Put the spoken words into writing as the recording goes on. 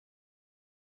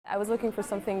I was looking for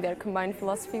something that combined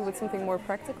philosophy with something more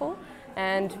practical,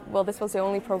 and well, this was the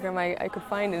only program I could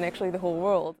find in actually the whole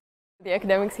world. The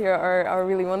academics here are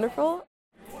really wonderful.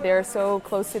 They're so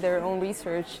close to their own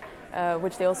research,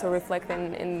 which they also reflect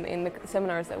in the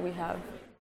seminars that we have.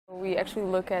 We actually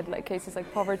look at cases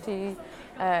like poverty,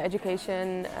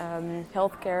 education,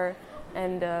 healthcare,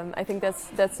 and I think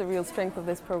that's the real strength of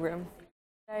this program.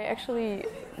 I actually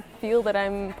feel that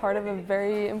I'm part of a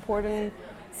very important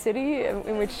city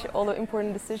in which all the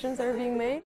important decisions are being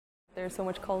made. There's so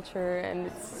much culture, and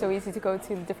it's so easy to go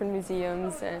to different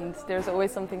museums, and there's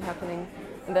always something happening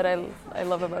that I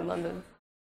love about London.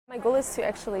 My goal is to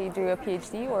actually do a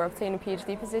PhD or obtain a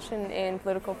PhD position in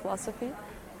political philosophy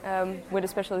with a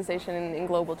specialization in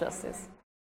global justice.